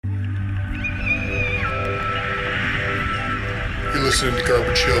listening to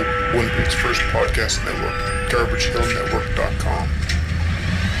Garbage Hill, Winnipeg's first podcast network, GarbageHillNetwork.com.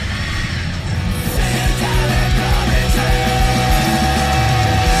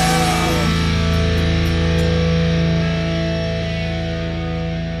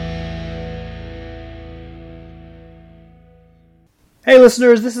 Hey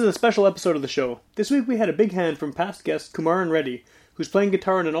listeners, this is a special episode of the show. This week we had a big hand from past guest Kumaran Reddy, who's playing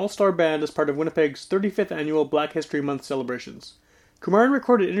guitar in an all-star band as part of Winnipeg's 35th annual Black History Month celebrations. Kumaran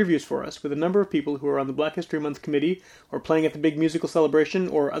recorded interviews for us with a number of people who are on the Black History Month committee, or playing at the big musical celebration,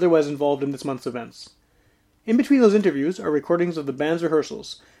 or otherwise involved in this month's events. In between those interviews are recordings of the band's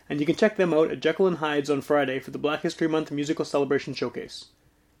rehearsals, and you can check them out at Jekyll and Hyde's on Friday for the Black History Month Musical Celebration Showcase.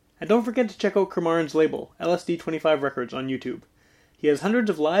 And don't forget to check out Kumaran's label, LSD25 Records, on YouTube. He has hundreds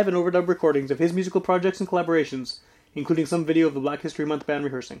of live and overdub recordings of his musical projects and collaborations, including some video of the Black History Month band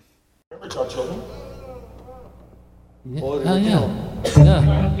rehearsing. Ever taught children? Yeah. Or Oh, yeah.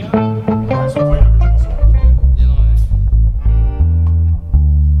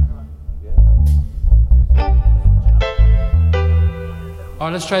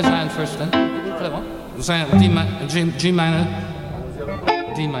 Alright, let's try Zion first then. Play one. Zion, G minor.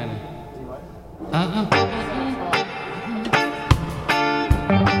 D minor.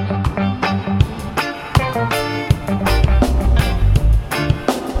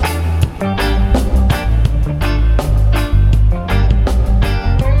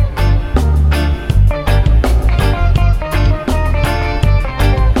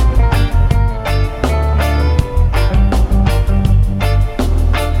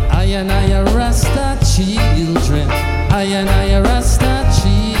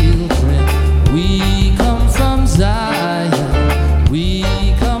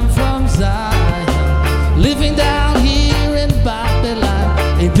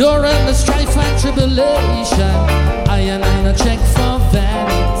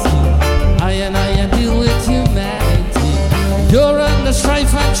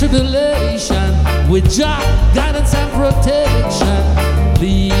 With Jah, guidance and protection,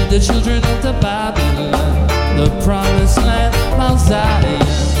 lead the children into Babylon, the promised land, Mount Zion,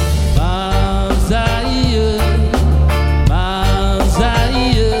 Mount Zion, Mount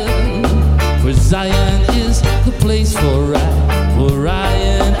Zion. For Zion is the place for I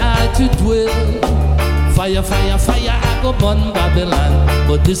and I to dwell. Fire, fire, fire, I go burn Babylon,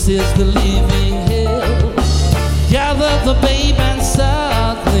 but this is the living hell. Gather the babe and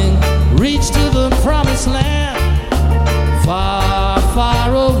suckling, reach to the promised land, far,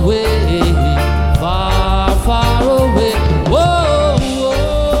 far away, far, far away. Whoa,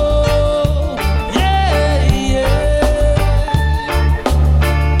 whoa, yeah, yeah.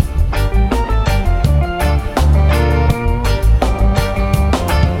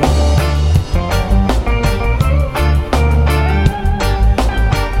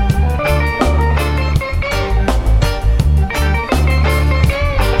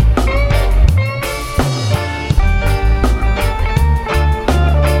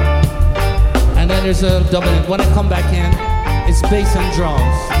 There's a double. When I come back in, it's bass and drums.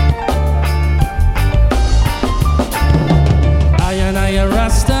 I and I are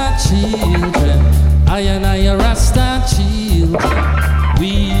Rasta children. I and I are Rasta children.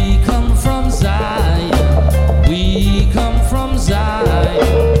 We come from Zion. We come from Zion.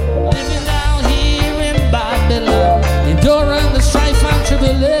 Living down here in Babylon, enduring the strife and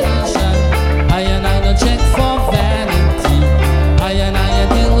tribulation. I and I don't check for vanity. I and I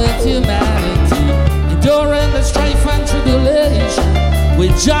deal with humanity. During the strife and tribulation,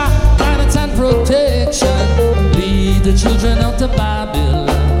 with Jah, guidance and protection, lead the children out to Babylon,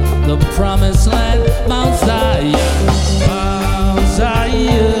 the promised land, Mount Zion, Mount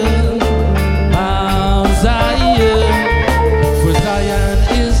Zion, Mount Zion. For Zion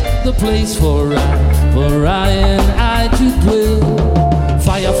is the place for I and I to dwell.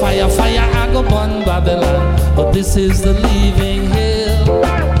 Fire, fire, fire, I go burn Babylon, but this is the living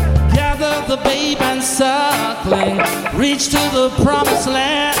hell. The babe and suckling, reach to the promised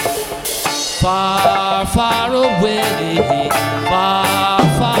land, far, far away, far,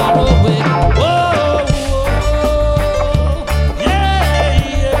 far away. Whoa, whoa, yeah,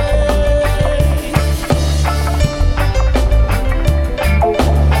 yeah.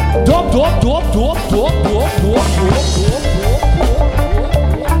 Dop, dop, dop, dop, dop, dop, dop, dop, dop.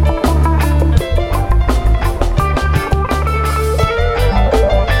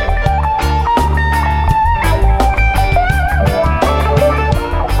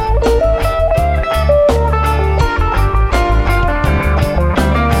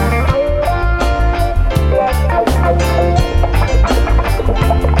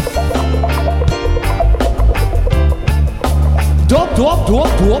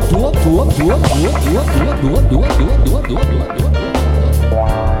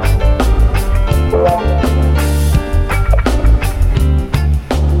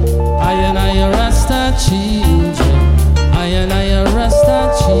 and I arrest our children. I and I arrest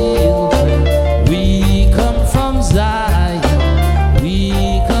our children. We come from Zion. We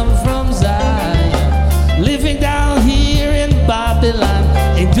come from Zion. Living down here in Babylon,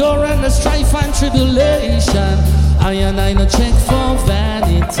 enduring the strife and tribulation. I and I no check for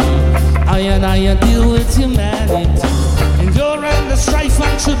vanity. I and I deal with humanity. Enduring the strife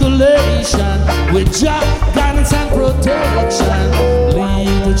and tribulation with job, guidance and protection.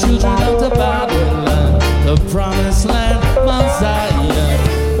 Lead the children of the Babylon, the promised land, Mount Zion,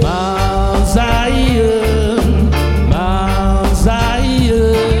 Mount Zion, Mount Zion.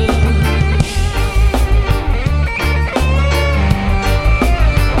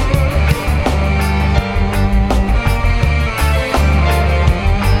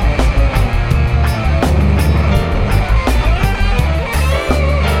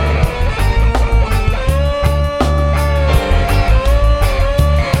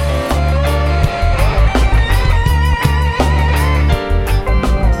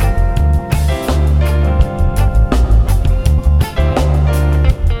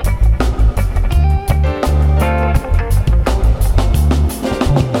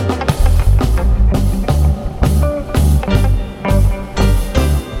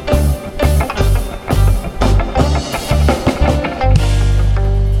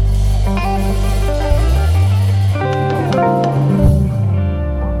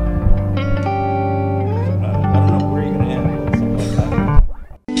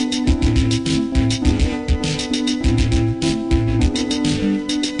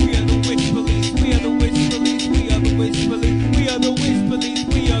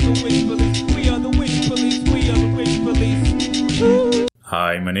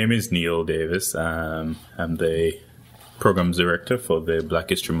 Hi, my name is Neil Davis. I'm the Programs Director for the Black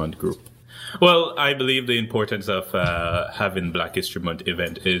History Month group. Well, I believe the importance of having Black History Month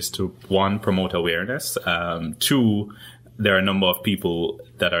event is to, one, promote awareness. Two, there are a number of people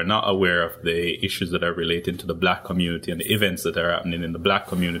that are not aware of the issues that are related to the Black community and the events that are happening in the Black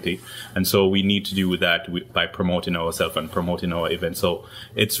community. And so we need to do that by promoting ourselves and promoting our events. So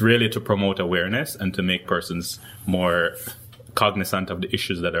it's really to promote awareness and to make persons more cognizant of the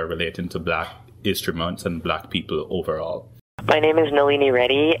issues that are relating to Black History Month and Black people overall. My name is Nalini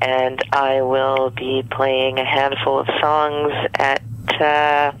Reddy, and I will be playing a handful of songs at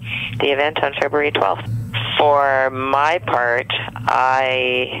the event on February 12th. For my part,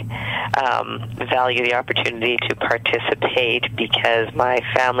 I value the opportunity to participate because my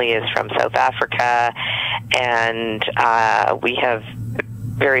family is from South Africa, and we have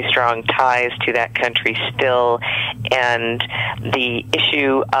very strong ties to that country still, and the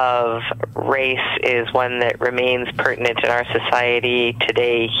issue of race is one that remains pertinent in our society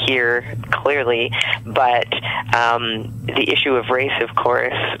today here, clearly, but the issue of race, of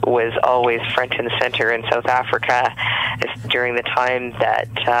course, was always front and center in South Africa during the time that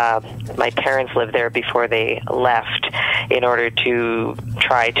my parents lived there before they left, in order to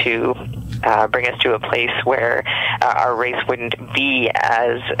try to bring us to a place where our race wouldn't be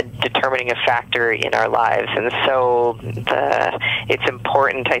as determining a factor in our lives. And so it's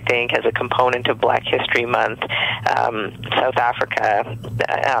important, I think, as a component of Black History Month, South Africa,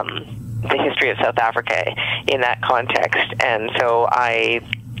 the history of South Africa in that context. And so I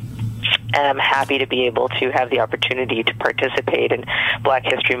am happy to be able to have the opportunity to participate in Black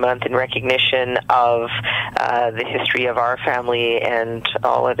History Month in recognition of the history of our family and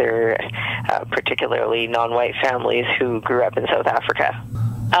all other, particularly non-white families who grew up in South Africa.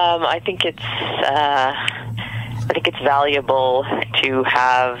 I think it's valuable to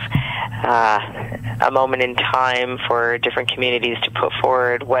have a moment in time for different communities to put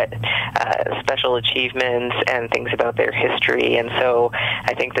forward what special achievements and things about their history. And so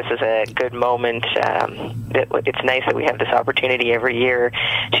I think this is a good moment. It's nice that we have this opportunity every year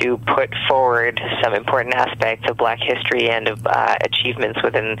to put forward some important aspects of Black history and of achievements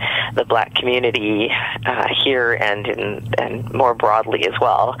within the Black community here and more broadly as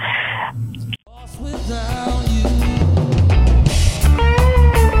well.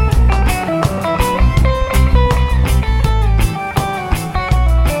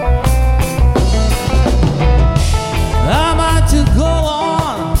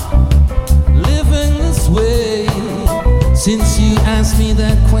 Since you asked me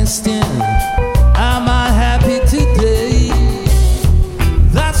that question, am I happy today?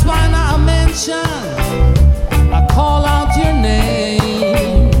 That's why now I mention, I call out your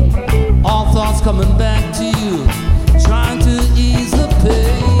name. All thoughts coming back to you, trying to ease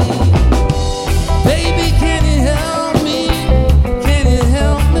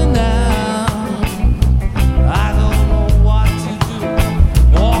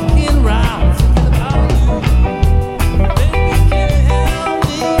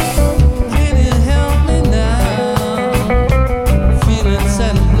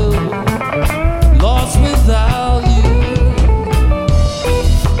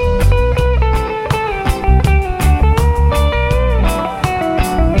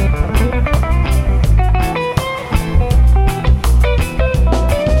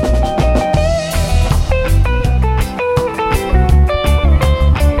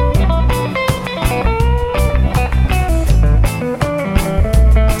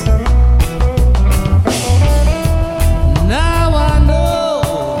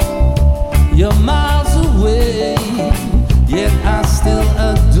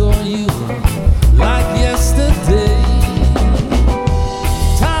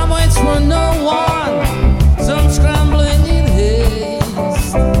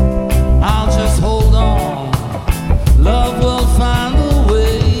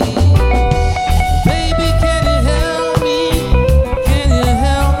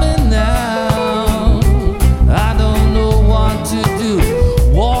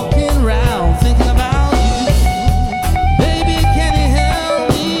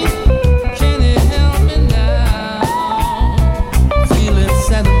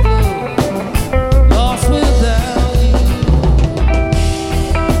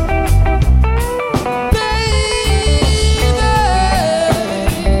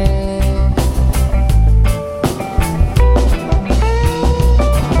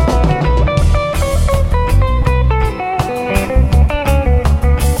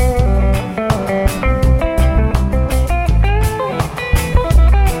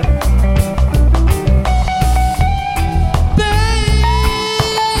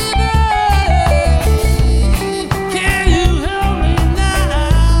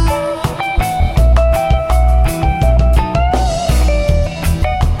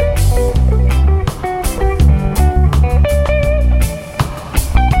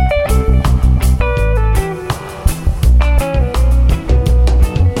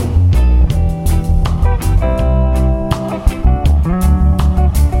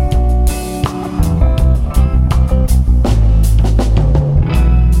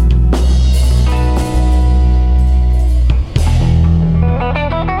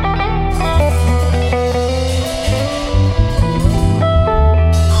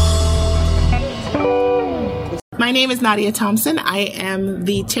My name is Nadia Thompson. I am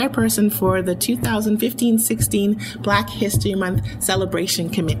the chairperson for the 2015-16 Black History Month Celebration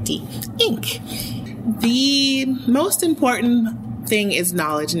Committee, Inc. The most important thing is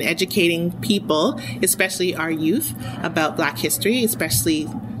knowledge and educating people, especially our youth, about Black history, especially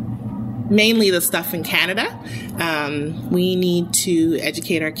mainly the stuff in Canada. We need to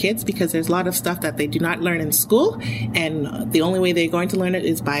educate our kids because there's a lot of stuff that they do not learn in school, and the only way they're going to learn it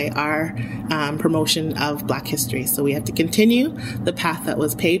is by our promotion of Black history. So we have to continue the path that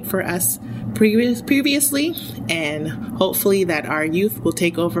was paved for us previously, and hopefully that our youth will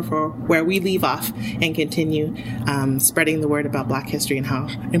take over for where we leave off and continue spreading the word about Black history and how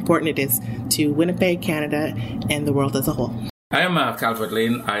important it is to Winnipeg, Canada, and the world as a whole. I am Calvert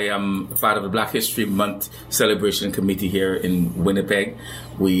Lane. I am part of the Black History Month Celebration Committee here in Winnipeg.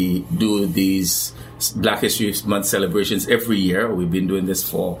 We do these Black History Month celebrations every year. We've been doing this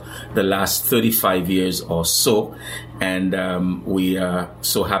for the last 35 years or so, and we are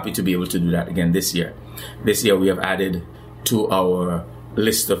so happy to be able to do that again this year. This year we have added to our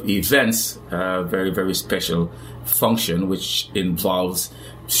list of events a very, very special function which involves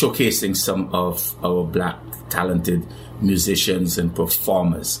showcasing some of our Black talented musicians and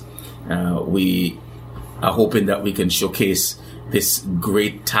performers. We are hoping that we can showcase this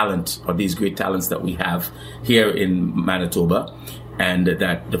great talent, or these great talents that we have here in Manitoba, and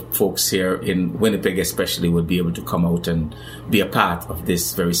that the folks here in Winnipeg especially would be able to come out and be a part of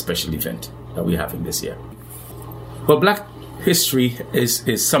this very special event that we're having this year. Well, Black history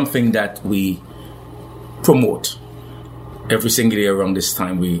is something that we promote. Every single year around this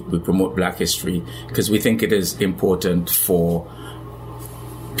time, we promote Black history because we think it is important for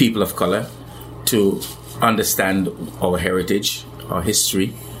people of color to understand our heritage, our history,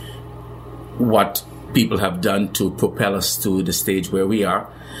 what people have done to propel us to the stage where we are,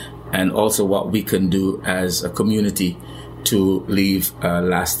 and also what we can do as a community to leave a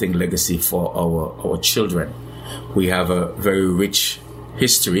lasting legacy for our children. We have a very rich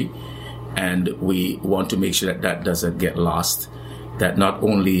history, and we want to make sure that that doesn't get lost, that not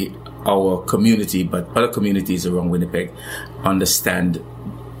only our community, but other communities around Winnipeg understand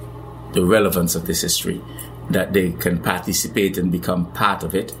the relevance of this history, that they can participate and become part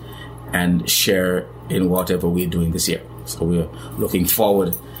of it and share in whatever we're doing this year. So we're looking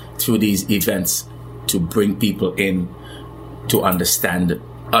forward through these events to bring people in to understand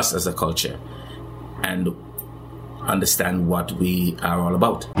us as a culture and understand what we are all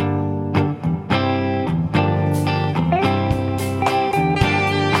about.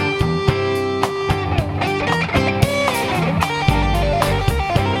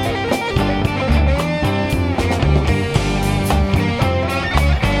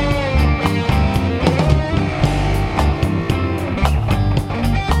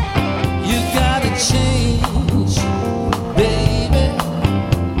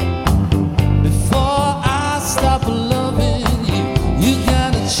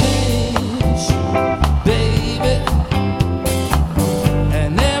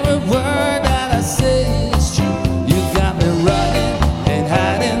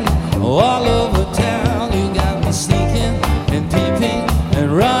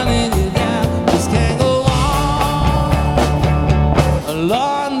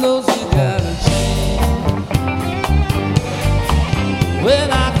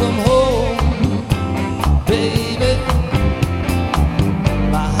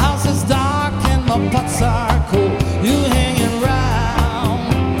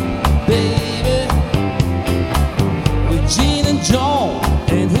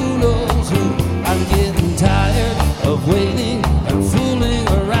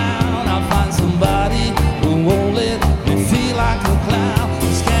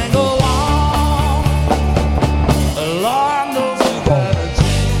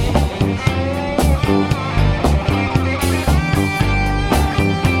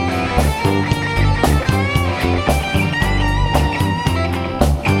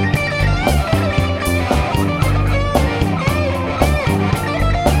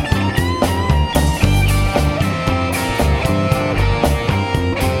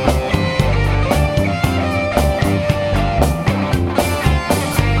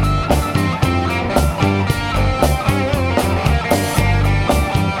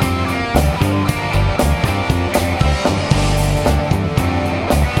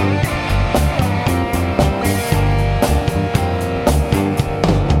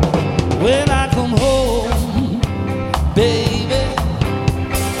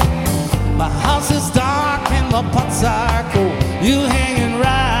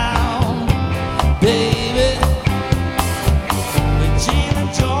 Gina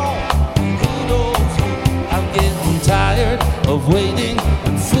Jones, who knows who I'm getting of waiting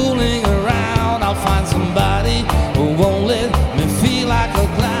and fooling around. I'll find somebody who won't let me feel like a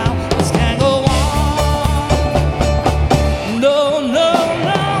clown. This can't go on. No, no, no,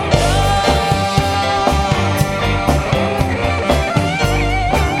 no.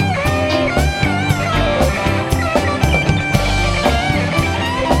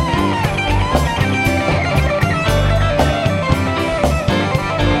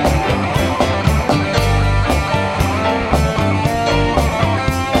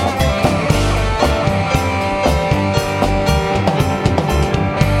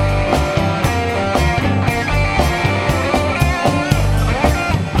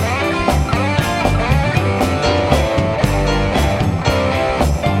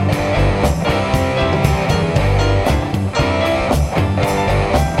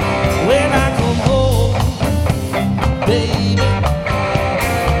 When I come home, baby,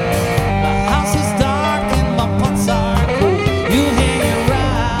 my house is dark and my pots are cold. You hang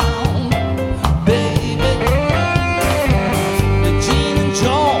around, baby, the Gene and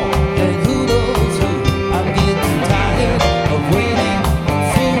John and who knows who. I'm getting tired of waiting,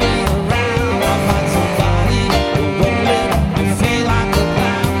 fooling around. I'll find somebody who won't let me feel like a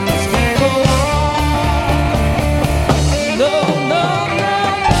clown. This can't go on. No, no,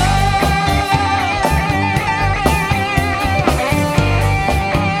 no.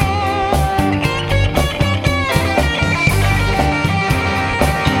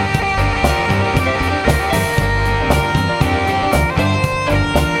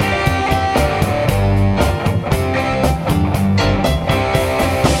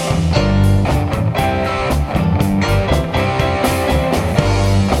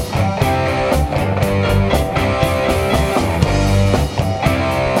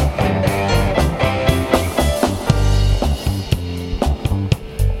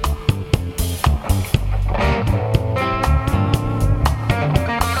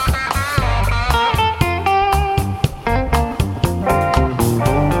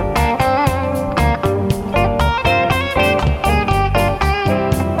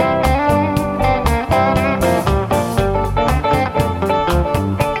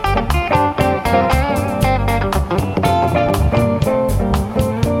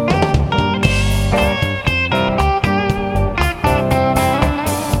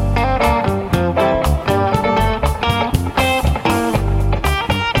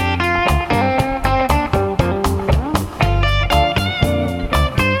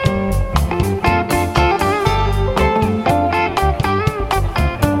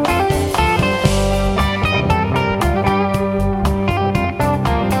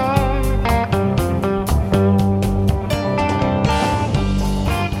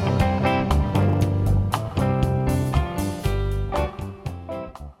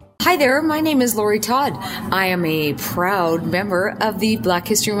 Hi there, my name is Lori Todd. I am a proud member of the Black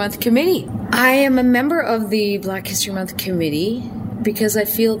History Month Committee. I am a member of the Black History Month Committee because I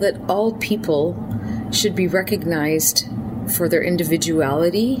feel that all people should be recognized for their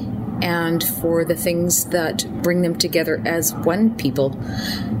individuality and for the things that bring them together as one people.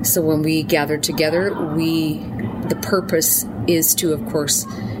 So when we gather together, the purpose is to, of course,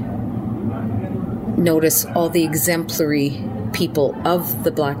 notice all the exemplary people of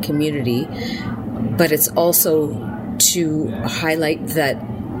the Black community, but it's also to highlight that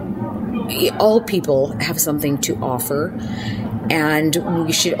all people have something to offer, and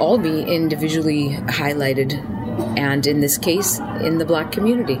we should all be individually highlighted, and in this case, in the Black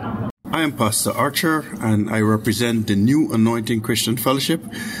community. I am Pastor Archer, and I represent the New Anointing Christian Fellowship.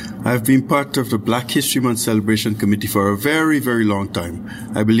 I've been part of the Black History Month Celebration Committee for a very, very long time.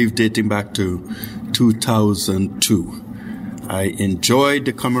 I believe dating back to 2002. I enjoy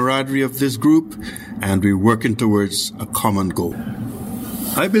the camaraderie of this group, and we're working towards a common goal.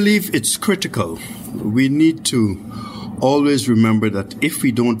 I believe it's critical. We need to always remember that if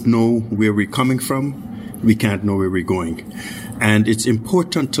we don't know where we're coming from, we can't know where we're going. And it's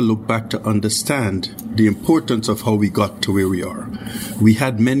important to look back to understand the importance of how we got to where we are. We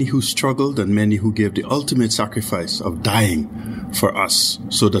had many who struggled and many who gave the ultimate sacrifice of dying for us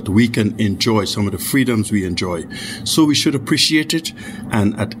so that we can enjoy some of the freedoms we enjoy. So we should appreciate it,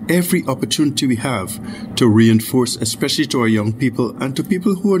 and at every opportunity we have to reinforce, especially to our young people and to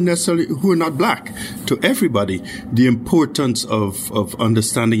people who are not Black, to everybody, the importance of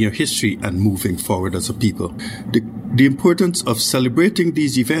understanding your history and moving forward as a people. The importance of celebrating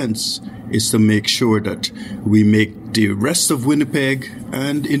these events is to make sure that we make the rest of Winnipeg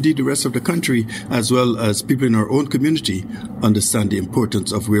and indeed the rest of the country, as well as people in our own community, understand the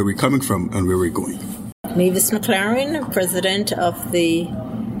importance of where we're coming from and where we're going. Mavis McLaren, president of the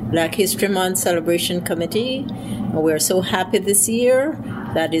Black History Month Celebration Committee. We're so happy this year.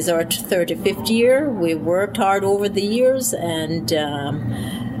 That is our 35th year. We've worked hard over the years, and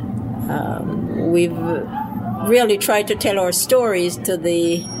we've really tried to tell our stories to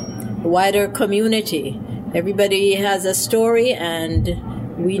the wider community. Everybody has a story,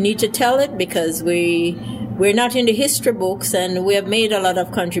 and we need to tell it because we're not in the history books, and we have made a lot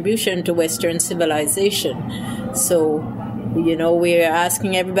of contribution to Western civilization. So, we're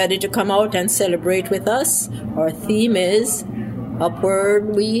asking everybody to come out and celebrate with us. Our theme is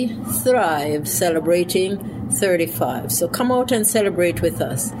Upward We Thrive, celebrating 35. So come out and celebrate with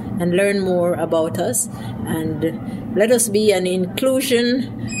us and learn more about us, and let us be an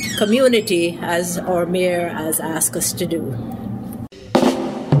inclusion community as our mayor has asked us to do.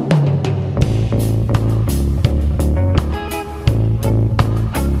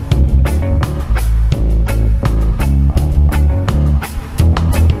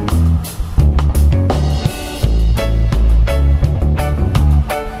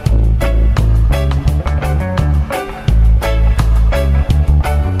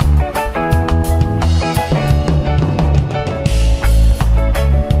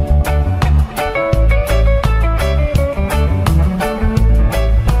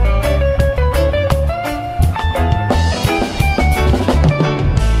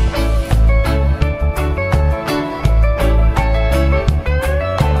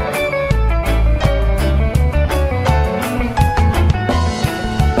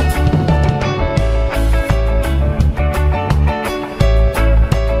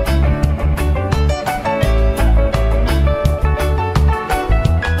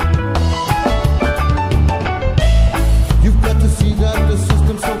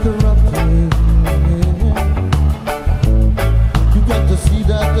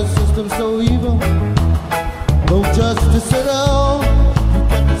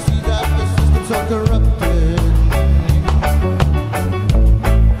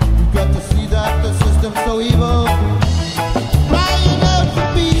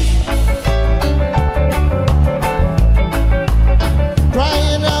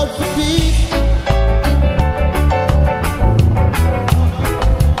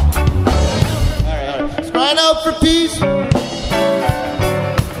 Crying out for peace.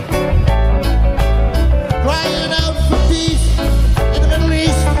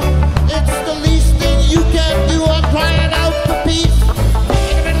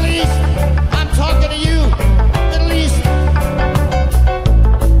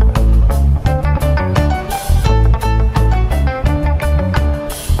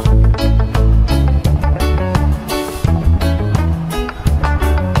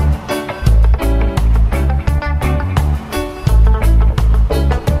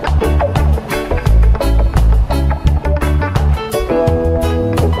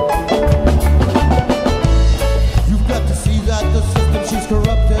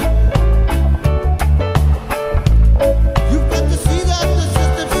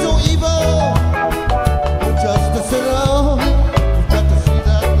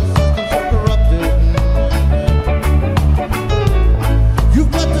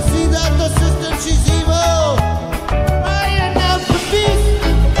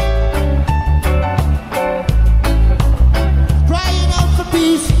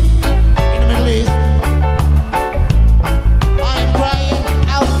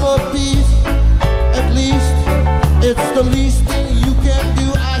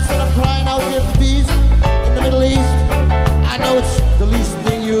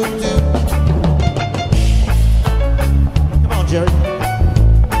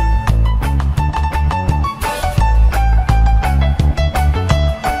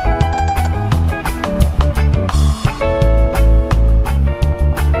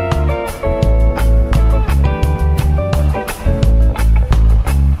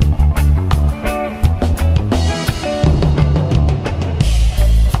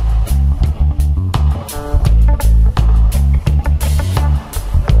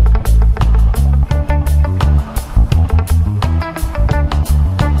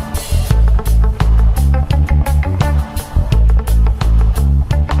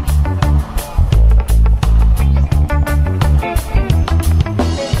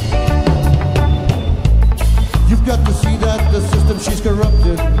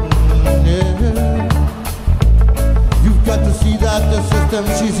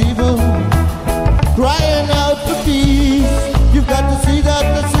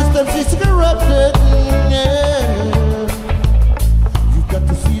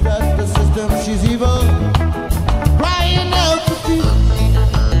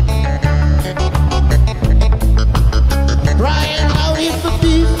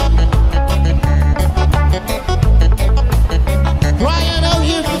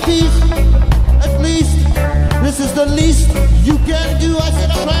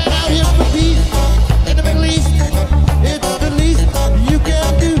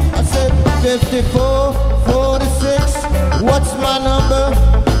 5446. What's my number?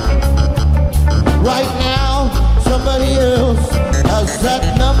 Right now, somebody else has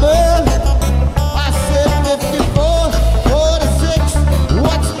that number. I said 5446.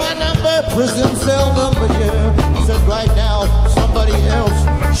 What's my number? Prison cell number, yeah. I said right now, somebody else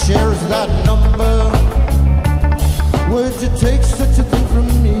shares that number. Would you take such a thing from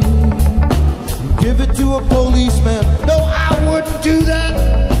me? Give it to a policeman? No, I wouldn't do that.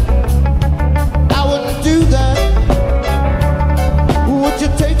 I wouldn't do that. Would you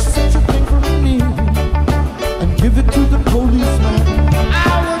take such a thing from me and give it to the policeman?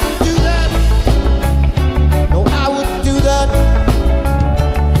 I wouldn't do that. No, I wouldn't do that.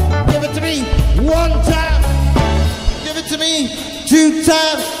 Give it to me one time. Give it to me 2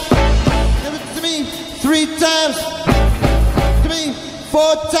 times. Give it to me 3 times. Give me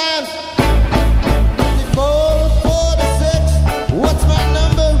 4 times. 5446. What's my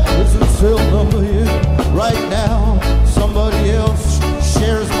number? Prison cell number, yeah. Right now, somebody else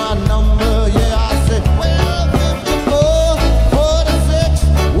shares my number. Yeah, I said, well, 5446.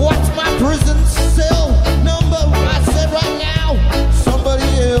 What's my prison cell number? I said right now, somebody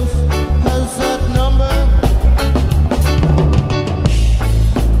else has that number.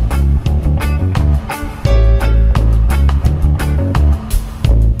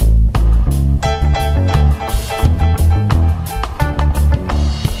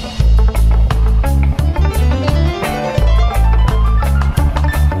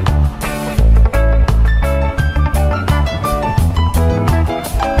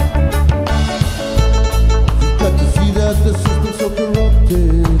 The system's so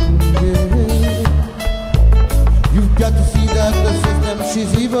corrupted, yeah. You've got to see that the system,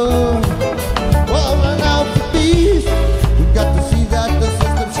 she's evil. Well, run out the beast. You've got to see that the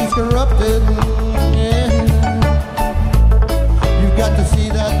system, she's corrupted, yeah. You've got to see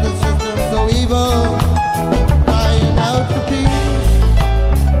that the system's so evil. Crying out for peace.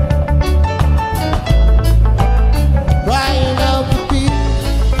 Crying out for peace.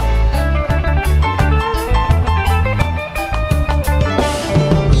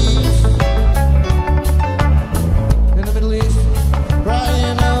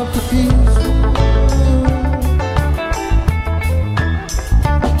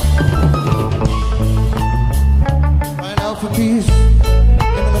 Peace in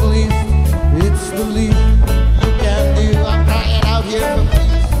the Middle East, it's the least you can do. I'm crying out here for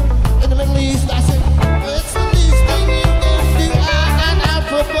peace in the Middle East. I said, it's the least thing you can do. I'm out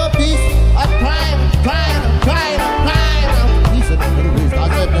for peace. I'm crying out for peace in the Middle East. I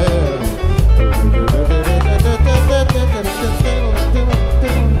said,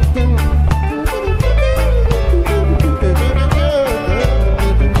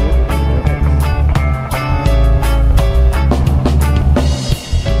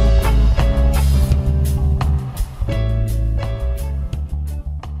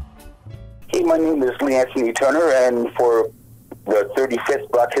 My name is Lee Anthony Turner, and for the 35th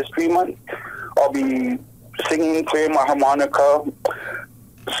Black History Month, I'll be singing, playing my harmonica,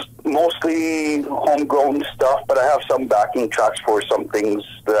 mostly homegrown stuff, but I have some backing tracks for some things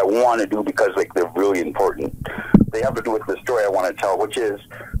that I want to do because they're really important. They have to do with the story I want to tell, which is,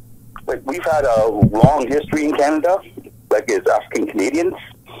 we've had a long history in Canada, as African Canadians.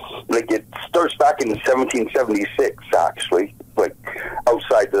 It starts back in 1776, actually,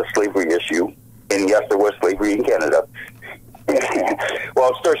 outside the slavery issue. And yes, there was slavery in Canada.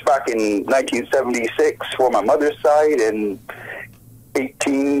 Well, it starts back in 1976 for my mother's side and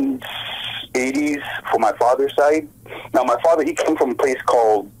 1880s for my father's side. Now, my father, he came from a place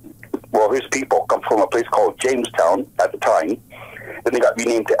called, his people come from a place called Jamestown at the time. Then they got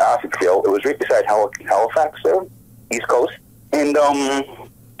renamed to Atholville. It was right beside Halifax there, East Coast. And,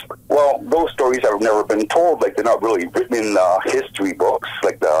 those stories have never been told. They're not really written in history books,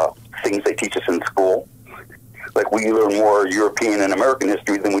 the things they teach us in school. We learn more European and American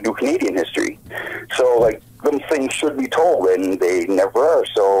history than we do Canadian history. So, them things should be told, and they never are.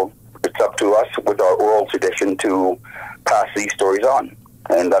 So it's up to us with our oral tradition to pass these stories on.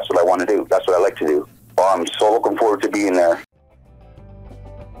 And that's what I want to do. That's what I like to do. I'm so looking forward to being there.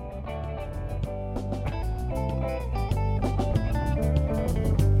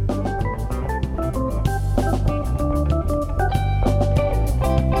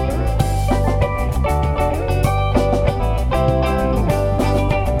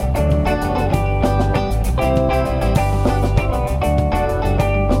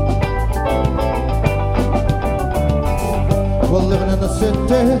 Well, living in the city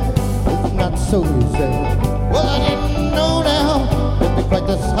is not so easy. Well, I didn't know now it'd be quite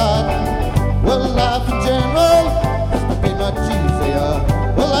this hard. Well, life in general used to be much easier.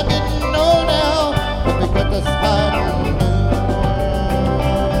 Well, I didn't know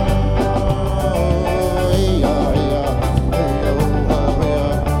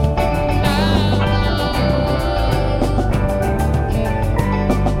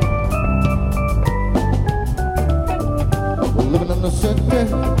city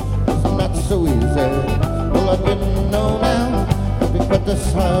is not so easy. Well, I didn't know now, it'd be better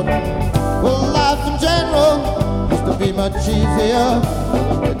sad. Well, life in general used to be much easier.